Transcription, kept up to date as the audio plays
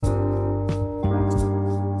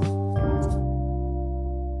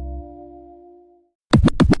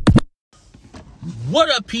What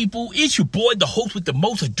up, people? It's your boy, the host with the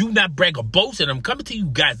most. I do not brag or boast, and I'm coming to you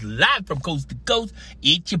guys live from coast to coast.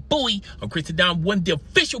 It's your boy, ImChrisDaDon1, the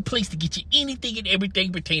official place to get you anything and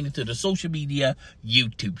everything pertaining to the social media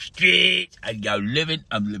YouTube streets. How y'all living?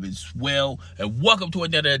 I'm living swell, and welcome to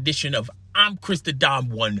another edition of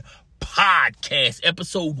ImChrisDaDon1 podcast,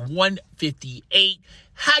 episode 158.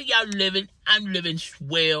 How y'all living? I'm living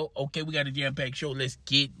swell. Okay, we got a jam-packed show. Let's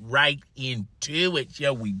get right into it.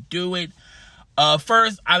 Shall we do it?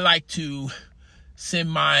 First, I like to send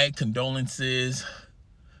my condolences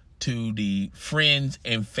to the friends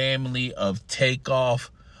and family of Takeoff,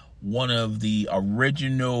 one of the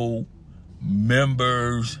original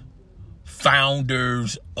members,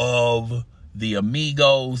 founders of the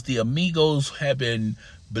Amigos. The Amigos have been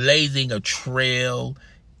blazing a trail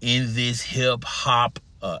in this hip-hop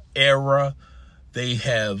era. They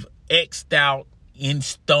have X'd out in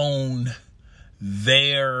stone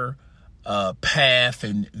their path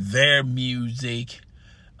and their music,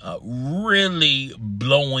 really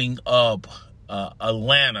blowing up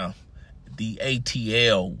Atlanta, the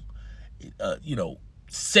ATL,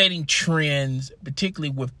 setting trends,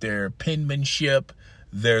 particularly with their penmanship,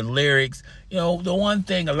 their lyrics. The one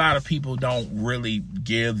thing a lot of people don't really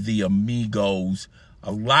give the Amigos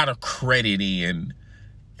a lot of credit in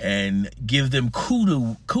and give them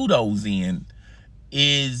kudos in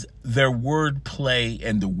is their wordplay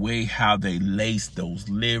and the way how they lace those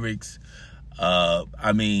lyrics.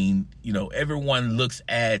 Everyone looks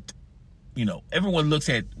at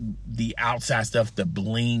the outside stuff, the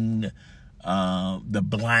bling, the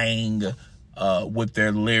blang, with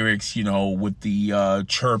their lyrics, with the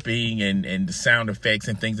chirping and the sound effects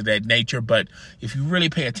and things of that nature. But if you really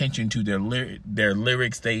pay attention to their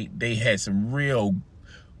lyrics, they had some real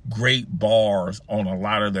great bars on a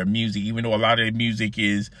lot of their music, even though a lot of their music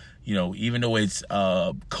is, even though it's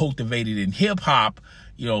cultivated in hip hop,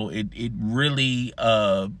 it really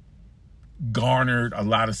garnered a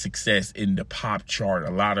lot of success in the pop chart. A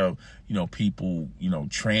lot of, people,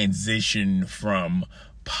 transition from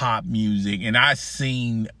pop music. And I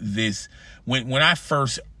seen this when I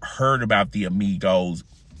first heard about the Amigos.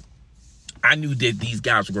 I knew that these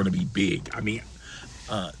guys were going to be big.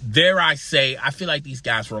 Dare I say, I feel like these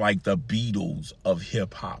guys were like the Beatles of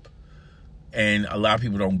hip hop, and a lot of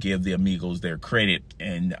people don't give the Amigos their credit.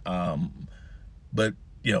 And but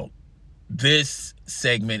this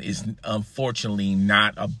segment is unfortunately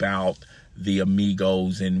not about the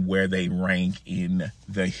Amigos and where they rank in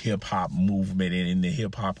the hip hop movement and in the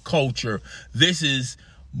hip hop culture. This is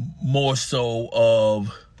more so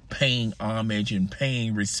of paying homage and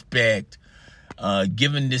paying respect,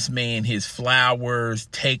 giving this man his flowers.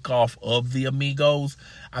 Takeoff of the Amigos.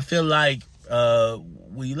 I feel like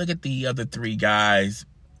when you look at the other three guys,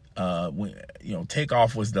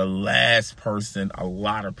 Takeoff was the last person a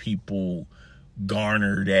lot of people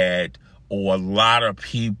garnered at, or a lot of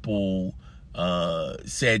people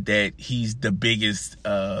said that he's the biggest,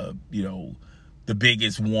 the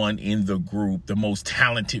biggest one in the group, the most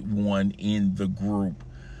talented one in the group.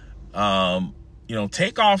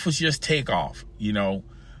 Takeoff was just Takeoff.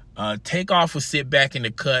 Takeoff would sit back in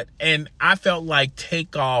the cut, and I felt like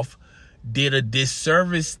Takeoff did a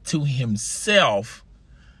disservice to himself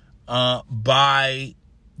by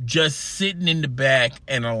just sitting in the back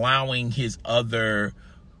and allowing his other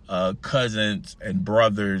cousins and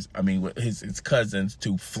brothers, his cousins,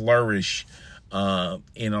 to flourish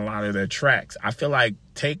in a lot of their tracks. I feel like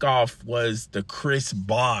Takeoff was the Chris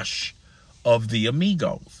Bosh of the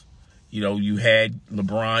Amigos. You had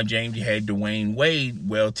LeBron James, you had Dwayne Wade.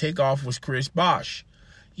 Well, Takeoff was Chris Bosh.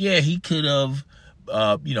 Yeah, he could have,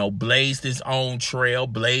 blazed his own trail,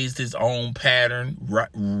 blazed his own pattern,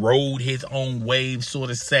 rode his own wave, so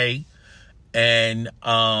to say, and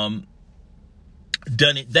done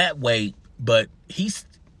it that way. But he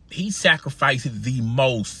sacrificed the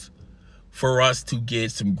most for us to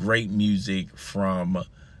get some great music from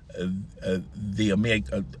the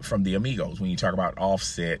Amigos. When you talk about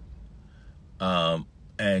Offset and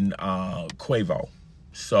Quavo.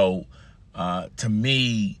 So to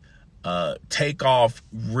me, Takeoff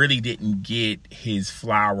really didn't get his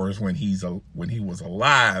flowers when he was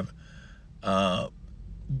alive.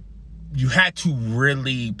 You had to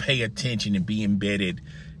really pay attention and be embedded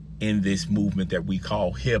in this movement that we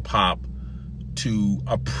call hip hop to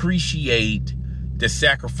appreciate the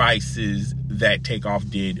sacrifices that Takeoff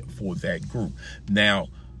did for that group. Now,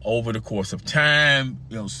 over the course of time,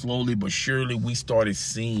 slowly but surely, we started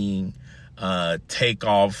seeing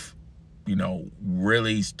Takeoff,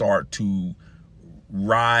 really start to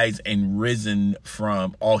rise and risen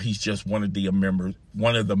from, he's just one of the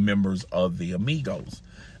members of the Amigos.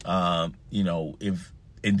 If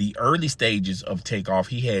in the early stages of Takeoff,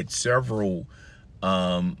 he had several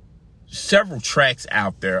tracks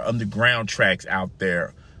out there, underground tracks out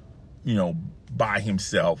there, by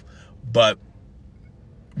himself. But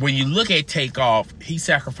when you look at Takeoff, he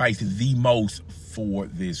sacrificed the most for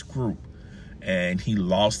this group, and he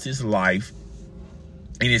lost his life.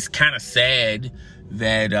 And it's kind of sad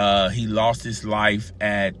that he lost his life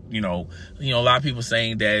at, a lot of people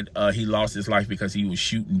saying that he lost his life because he was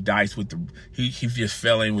shooting dice with he just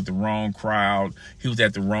fell in with the wrong crowd. He was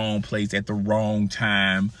at the wrong place at the wrong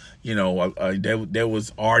time. There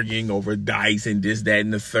was arguing over dice and this, that,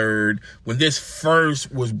 and the third when this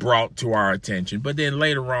first was brought to our attention. But then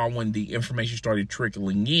later on, when the information started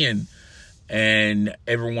trickling in and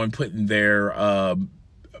everyone putting their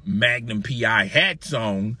Magnum PI hats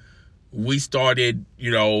on, we started,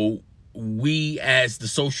 we as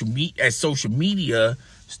social media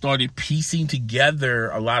started piecing together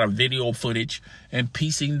a lot of video footage and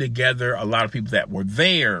piecing together a lot of people that were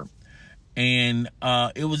there. And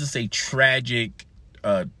it was just a tragic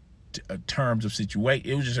terms of situation.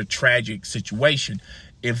 It was just a tragic situation.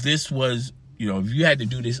 If this was, if you had to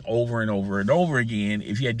do this over and over and over again,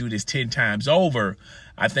 if you had to do this 10 times over,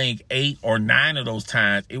 I think 8 or 9 of those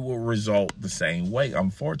times it will result the same way,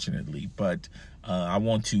 unfortunately. But I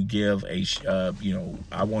want to give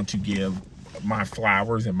my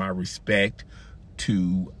flowers and my respect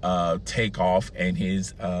to Takeoff and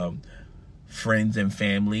his friends and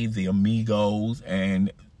family, the amigos,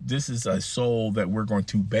 and this is a soul that we're going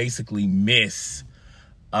to basically miss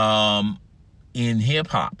in hip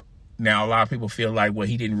hop. Now, a lot of people feel like, well,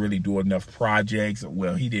 he didn't really do enough projects.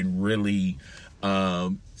 Well, he didn't really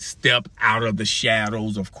step out of the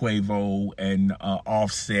shadows of Quavo and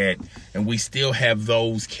Offset, and we still have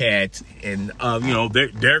those cats, and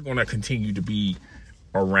they're going to continue to be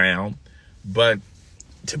around. But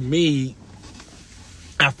to me,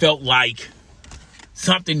 I felt like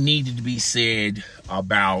something needed to be said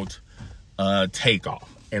about Takeoff.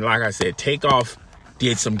 And like I said, Takeoff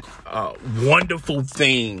did some wonderful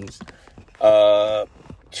things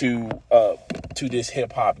to this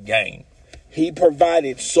hip hop game. He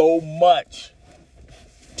provided so much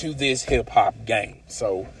to this hip hop game.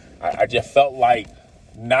 So I just felt like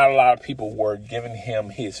not a lot of people were giving him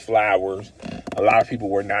his flowers. A lot of people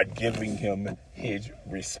were not giving him his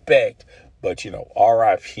respect. But,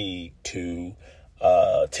 R.I.P. to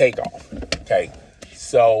Takeoff. Okay.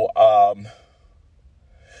 So,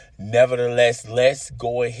 nevertheless, let's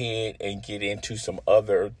go ahead and get into some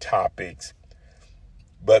other topics.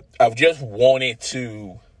 But I've just wanted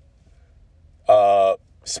to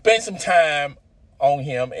spend some time on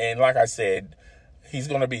him. And like I said, he's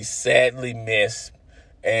going to be sadly missed.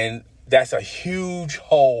 And that's a huge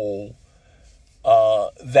hole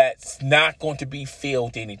that's not going to be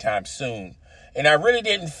filled anytime soon. And I really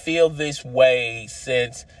didn't feel this way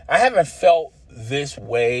since I haven't felt this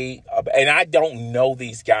way. And I don't know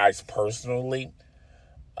these guys personally.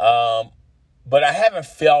 But I haven't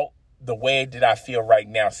felt the way that I feel right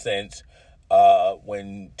now since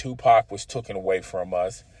when Tupac was taken away from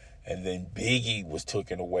us, and then Biggie was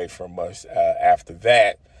taken away from us after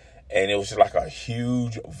that. And it was like a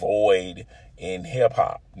huge void in hip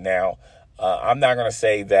hop. Now, I'm not going to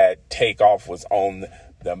say that Takeoff was on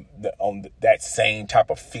that same type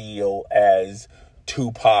of feel as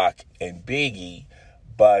Tupac and Biggie,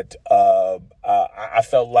 but I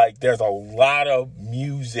felt like there's a lot of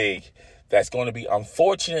music that's going to be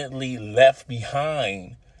unfortunately left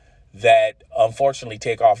behind that unfortunately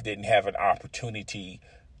Takeoff didn't have an opportunity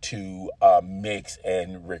to mix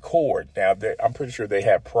and record. Now, I'm pretty sure they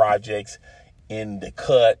have projects in the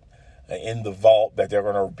cut, in the vault, that they're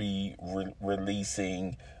going to be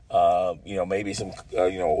releasing, maybe some,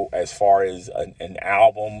 as far as an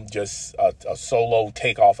album, just a solo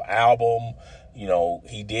Takeoff album.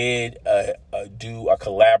 He did do a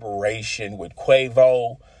collaboration with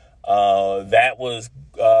Quavo. That was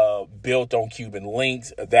built on Cuban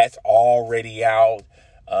links. That's already out,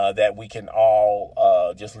 that we can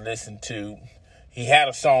all just listen to. He had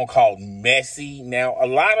a song called Messy. Now, a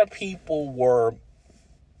lot of people were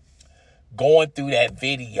going through that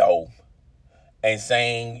video and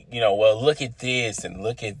saying, well, look at this and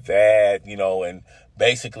look at that, and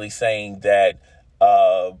basically saying that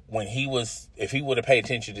if he would have paid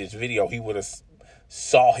attention to this video, he would have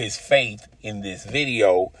saw his faith in this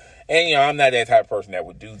video. And, I'm not that type of person that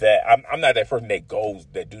would do that. I'm not that person that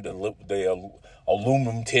do the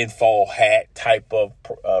aluminum tinfoil hat type of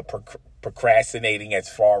procrastinating as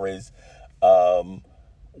far as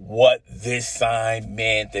what this sign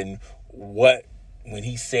meant and when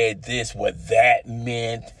he said this, what that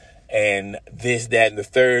meant. and this, that, and the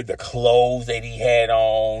third, the clothes that he had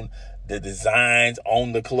on, the designs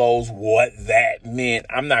on the clothes, what that meant.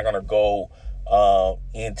 I'm not going to go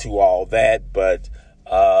into all that, but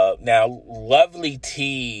now Lovely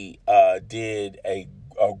T did a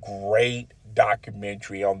great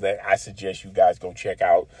documentary on that. I suggest you guys go check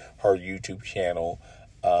out her YouTube channel.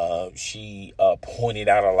 She pointed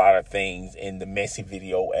out a lot of things in the Messi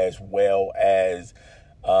video, as well as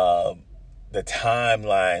the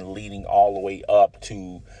timeline leading all the way up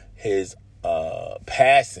to his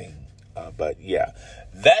passing. But yeah,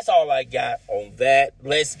 that's all I got on that.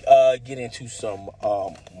 Let's get into some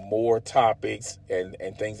more topics and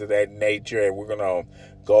things of that nature. And we're gonna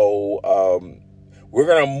go. We're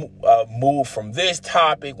gonna move from this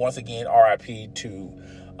topic once again, R.I.P.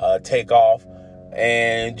 to takeoff,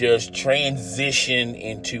 and just transition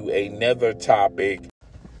into another topic.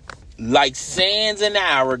 Like sands in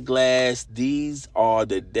hourglass, these are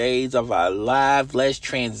the days of our lives. Let's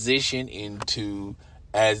transition into,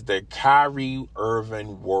 as the Kyrie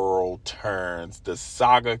Irving world turns. The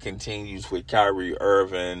saga continues with Kyrie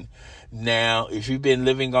Irving. Now, if you've been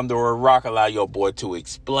living under a rock, allow your boy to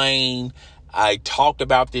explain. I talked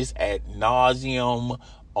about this ad nauseum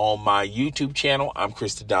on my YouTube channel.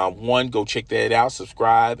 ImChrisDaDon1. Go check that out.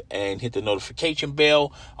 Subscribe and hit the notification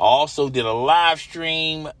bell. I also did a live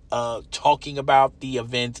stream talking about the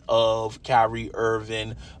events of Kyrie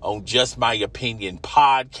Irving on Just My Opinion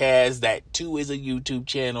podcast. That too is a YouTube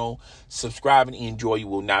channel. Subscribe and enjoy. You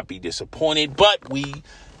will not be disappointed. But we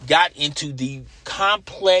got into the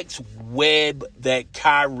complex web that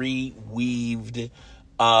Kyrie weaved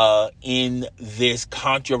in this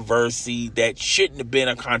controversy that shouldn't have been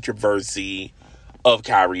a controversy of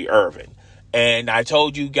Kyrie Irving. And I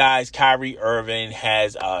told you guys, Kyrie Irving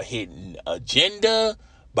has a hidden agenda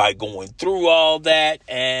by going through all that.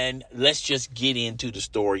 And let's just get into the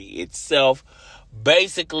story itself.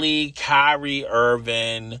 Basically, Kyrie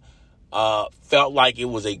Irving felt like it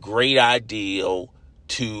was a great idea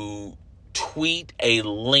to tweet a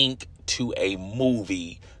link to a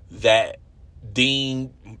movie that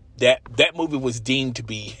movie was deemed to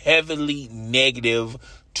be heavily negative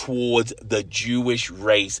towards the Jewish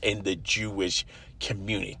race and the Jewish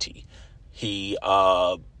community. He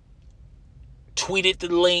tweeted the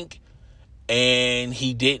link, and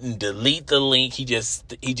he didn't delete the link. He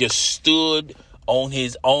just stood on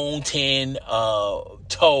his own 10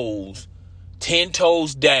 toes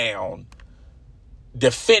down,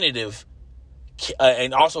 definitive,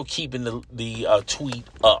 and also keeping the tweet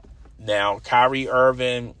up. Now, Kyrie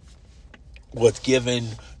Irving was given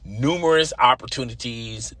numerous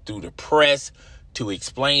opportunities through the press to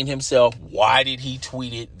explain himself. Why did he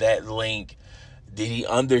tweet that link? Did he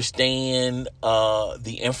understand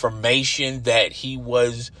the information that he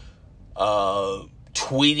was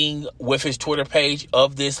tweeting with his Twitter page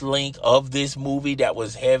of this link, of this movie that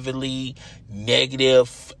was heavily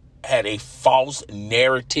negative, had a false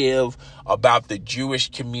narrative about the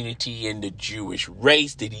Jewish community and the Jewish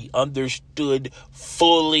race? Did he understood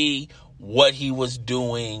fully what he was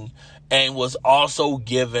doing, and was also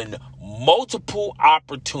given multiple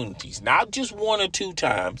opportunities, not just one or two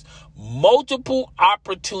times, multiple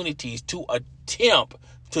opportunities to attempt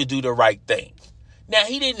to do the right thing? Now,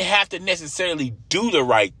 he didn't have to necessarily do the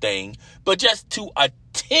right thing, but just to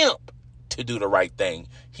attempt to do the right thing.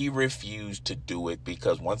 He refused to do it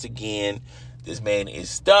because, once again, this man is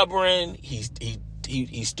stubborn. He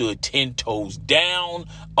stood 10 toes down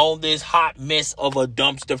on this hot mess of a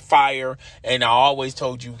dumpster fire. And I always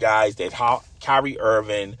told you guys that Kyrie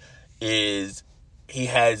Irving he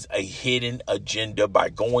has a hidden agenda by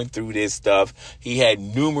going through this stuff. He had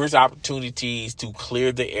numerous opportunities to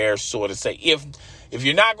clear the air, so to say. If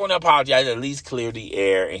you're not going to apologize, at least clear the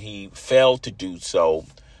air, and he failed to do so.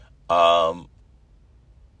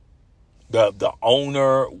 The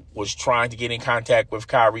owner was trying to get in contact with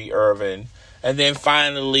Kyrie Irving, and then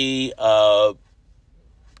finally, the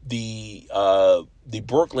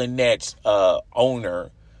Brooklyn Nets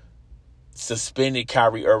owner suspended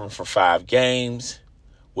Kyrie Irving for 5 games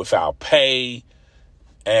without pay.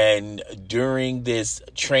 And during this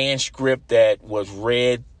transcript that was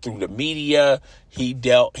read through the media, he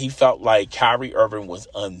felt like Kyrie Irving was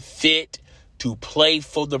unfit to play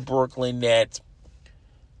for the Brooklyn Nets.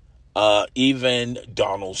 Even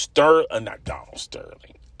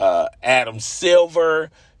Adam Silver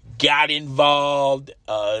got involved,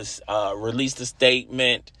 released a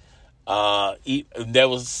statement. There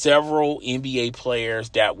was several NBA players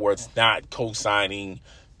that was not co-signing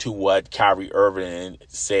to what Kyrie Irving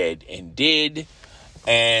said and did.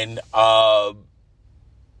 And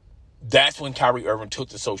that's when Kyrie Irving took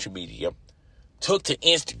to social media took to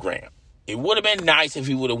Instagram. It would have been nice if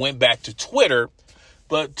he would have went back to Twitter,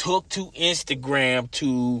 but took to Instagram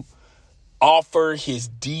to offer his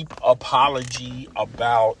deep apology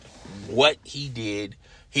about what he did.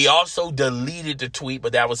 He also deleted the tweet,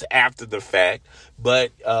 but that was after the fact.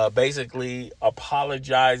 But basically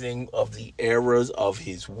apologizing of the errors of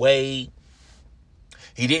his way.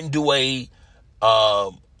 He didn't do a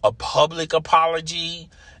public apology,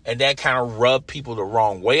 and that kind of rubbed people the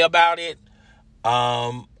wrong way about it.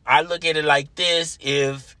 I look at it like this: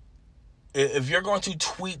 if you're going to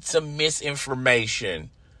tweet some misinformation,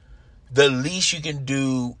 the least you can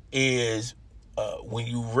do is when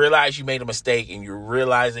you realize you made a mistake and you're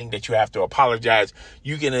realizing that you have to apologize,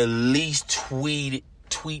 you can at least tweet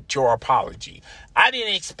your apology. I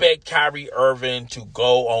didn't expect Kyrie Irving to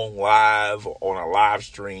go on a live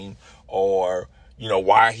stream, or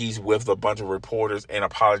while he's with a bunch of reporters, and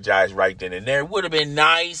apologize right then and there. It would have been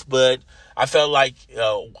nice, but I felt like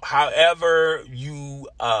however you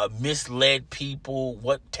misled people,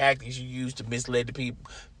 what tactics you use to mislead the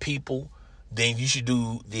people, then you should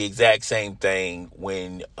do the exact same thing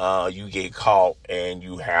when you get caught and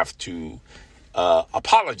you have to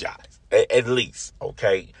apologize, at least,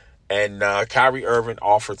 okay? And Kyrie Irving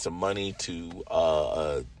offered some money to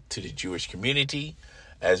the Jewish community,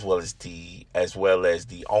 as well as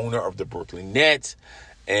the owner of the Brooklyn Nets.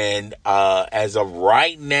 And as of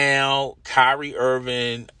right now, Kyrie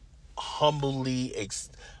Irving humbly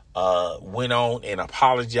went on and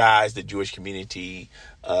apologized. The Jewish community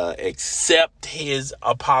accept his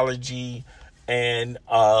apology, and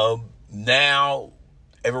now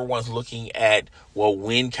everyone's looking at,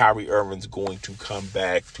 when Kyrie Irving's going to come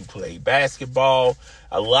back to play basketball.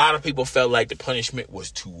 A lot of people felt like the punishment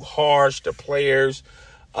was too harsh. The players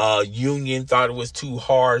union thought it was too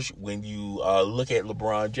harsh. When you look at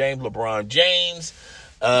LeBron James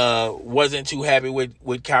wasn't too happy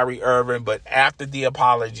with Kyrie Irving, but after the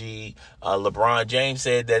apology, LeBron James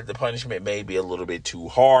said that the punishment may be a little bit too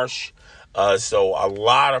harsh. So a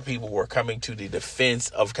lot of people were coming to the defense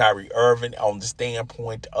of Kyrie Irving on the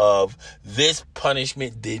standpoint of this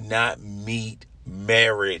punishment did not meet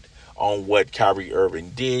merit on what Kyrie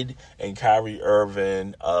Irving did, and Kyrie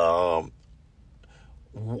Irving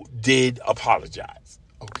did apologize.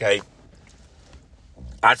 Okay.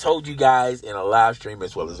 I told you guys in a live stream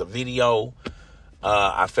as well as a video,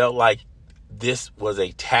 I felt like this was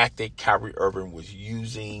a tactic Kyrie Irving was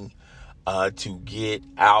using to get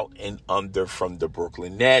out and under from the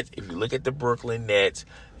Brooklyn Nets. If you look at the Brooklyn Nets,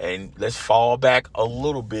 and let's fall back a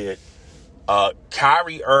little bit,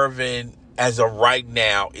 Kyrie Irving, as of right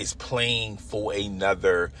now, is playing for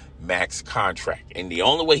another max contract. And the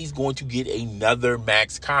only way he's going to get another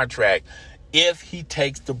max contract if he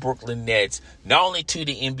takes the Brooklyn Nets not only to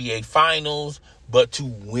the NBA Finals, but to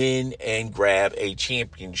win and grab a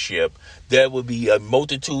championship. There will be a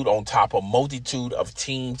multitude on top of multitude of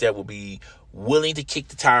teams that will be willing to kick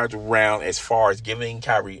the tires around as far as giving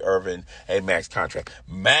Kyrie Irving a max contract.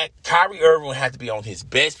 Kyrie Irving will have to be on his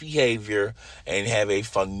best behavior and have a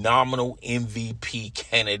phenomenal MVP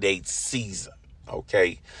candidate season.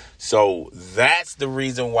 Okay, so that's the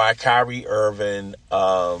reason why Kyrie Irving,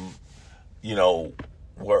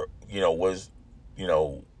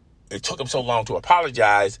 it took him so long to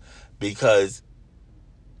apologize, because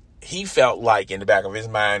he felt like in the back of his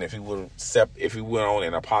mind, if he went on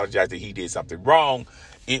and apologized that he did something wrong,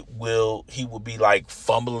 he would be like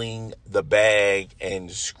fumbling the bag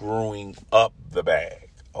and screwing up the bag.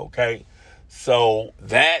 Okay, so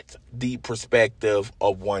that's the perspective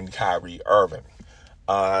of one Kyrie Irving.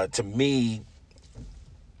 To me,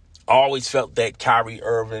 I always felt that Kyrie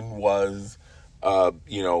Irving was,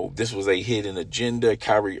 this was a hidden agenda.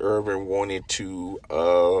 Kyrie Irving wanted to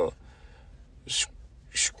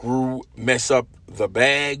mess up the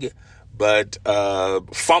bag, but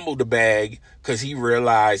fumbled the bag because he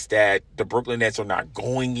realized that the Brooklyn Nets are not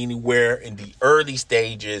going anywhere in the early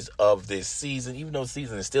stages of this season. Even though the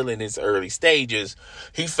season is still in its early stages,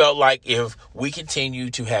 he felt like if we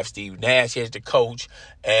continue to have Steve Nash as the coach,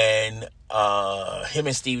 and him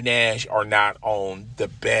and Steve Nash are not on the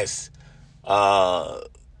best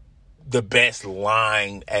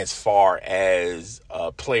line as far as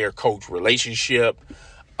player-coach relationship,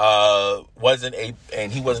 he wasn't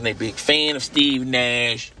a big fan of Steve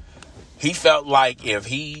Nash. He felt like if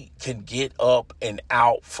he can get up and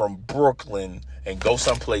out from Brooklyn and go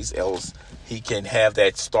someplace else, he can have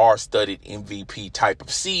that star-studded MVP type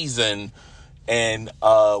of season, and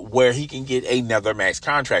where he can get another max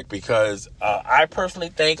contract. Because I personally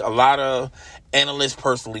think, a lot of analysts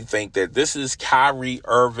personally think, that this is Kyrie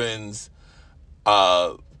Irving's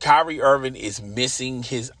Kyrie Irving is missing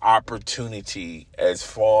his opportunity as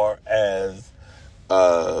far as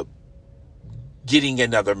getting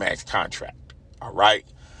another max contract. All right.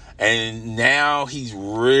 And now he's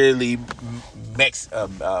really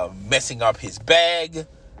messing up his bag.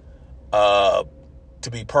 To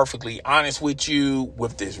be perfectly honest with you,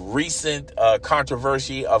 with this recent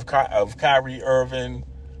controversy of Kyrie Irving,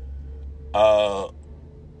 the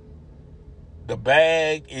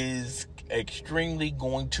bag is extremely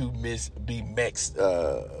going to mess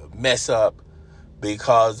up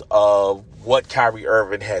because of what Kyrie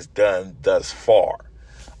Irving has done thus far.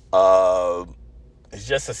 It's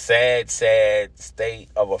just a sad state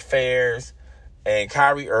of affairs, and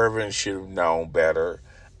Kyrie Irving should have known better.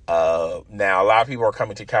 Now, a lot of people are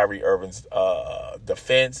coming to Kyrie Irving's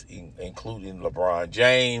defense, including LeBron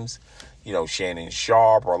James, Shannon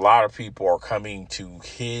Sharp, or a lot of people are coming to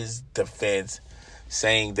his defense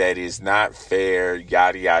saying that it's not fair,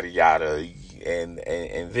 yada, yada, yada, and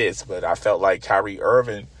this. But I felt like Kyrie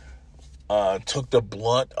Irving took the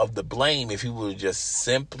blunt of the blame if he would just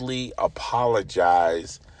simply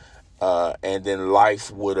apologize, and then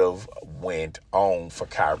life would have went on for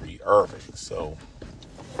Kyrie Irving. So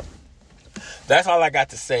that's all I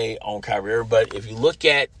got to say on Kyrie Irving. But if you look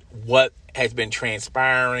at what has been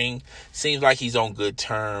transpiring, seems like he's on good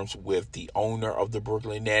terms with the owner of the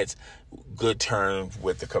Brooklyn Nets, good terms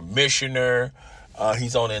with the commissioner.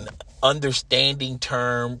 He's on an understanding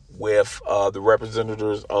term with the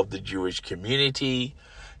representatives of the Jewish community.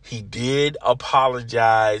 He did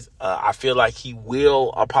apologize. I feel like he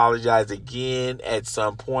will apologize again at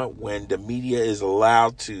some point when the media is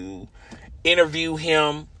allowed to interview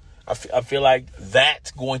him. I feel like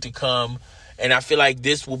that's going to come. And I feel like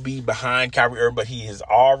this will be behind Kyrie Irving, but he has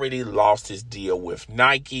already lost his deal with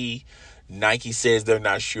Nike. Nike says they're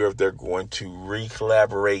not sure if they're going to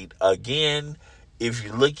re-collaborate again. If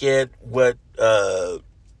you look at what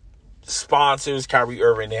sponsors Kyrie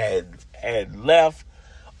Irving had left,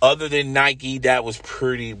 other than Nike, that was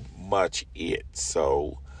pretty much it.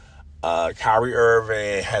 So Kyrie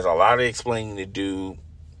Irving has a lot of explaining to do,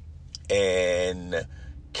 and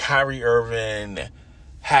Kyrie Irving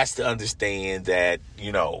has to understand that,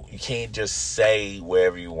 you can't just say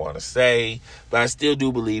whatever you want to say. But I still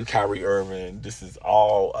do believe Kyrie Irving, this is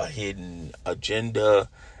all a hidden agenda,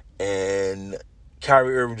 and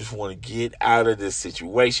Kyrie Irving just want to get out of this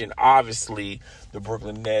situation. Obviously, the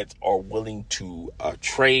Brooklyn Nets are willing to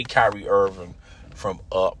trade Kyrie Irving from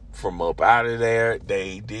up out of there.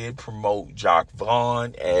 They did promote Jacques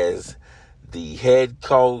Vaughn as the head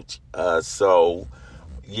coach. So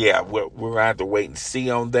yeah, we're going to have to wait and see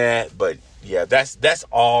on that. But yeah, that's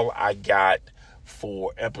all I got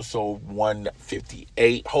for episode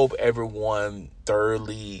 158. Hope everyone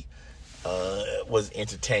thoroughly was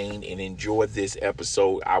entertained and enjoyed this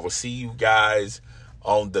episode. I will see you guys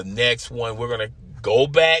on the next one. We're going to go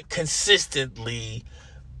back consistently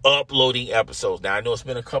uploading episodes. Now, I know it's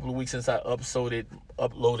been a couple of weeks since I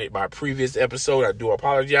uploaded my previous episode. I do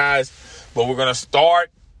apologize, but we're going to start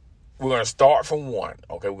from one.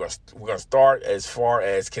 Okay, we're gonna start as far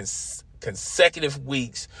as consecutive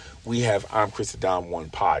weeks. We have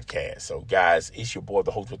ImChrisDaDon1 podcast. So, guys, it's your boy,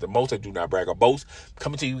 the host with the most. I do not brag or boast.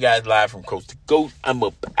 Coming to you guys live from coast to coast. I'm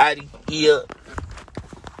up out of here.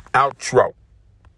 Outro.